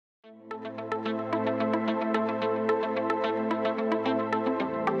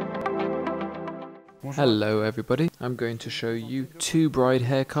Hello everybody, I'm going to show you 2 bride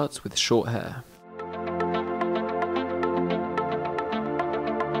haircuts with short hair.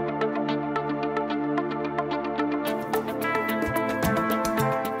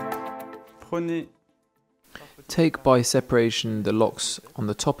 Take by separation the locks on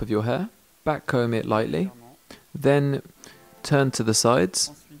the top of your hair, back comb it lightly, then turn to the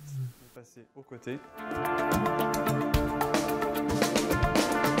sides.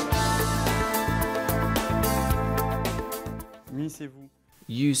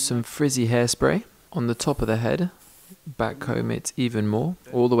 Use some frizzy hairspray on the top of the head, back comb it even more,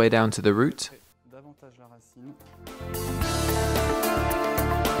 all the way down to the root.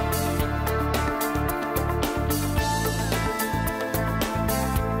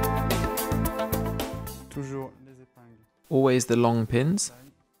 Always the long pins,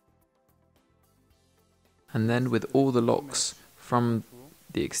 and then with all the locks from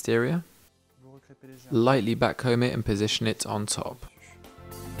the exterior, lightly back comb it and position it on top.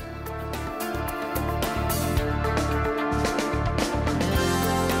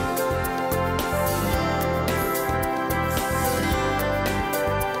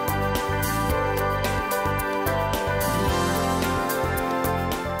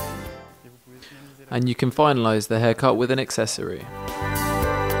 And you can finalize the haircut with an accessory.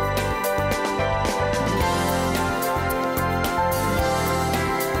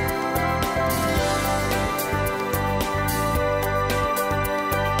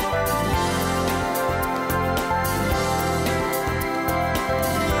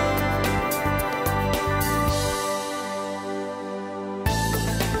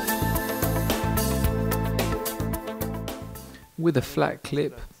 With a flat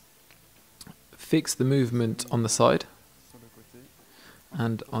clip, fix the movement on the side,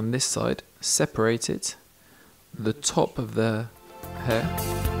 and on this side separate it, the top of the hair.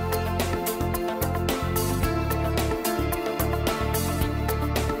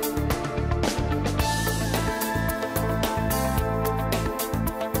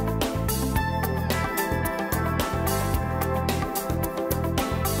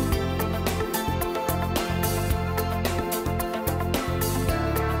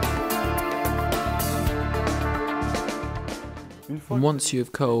 And once you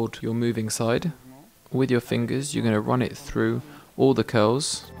have curled your moving side, with your fingers you're going to run it through all the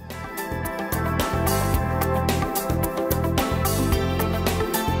curls.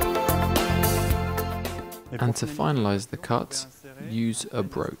 And to finalize the cut, use a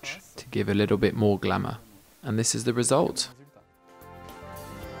brooch to give a little bit more glamour. And this is the result.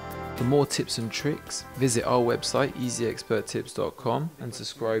 For more tips and tricks, visit our website easyexperttips.com and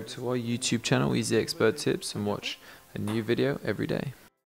subscribe to our YouTube channel Easy Expert Tips and watch a new video every day.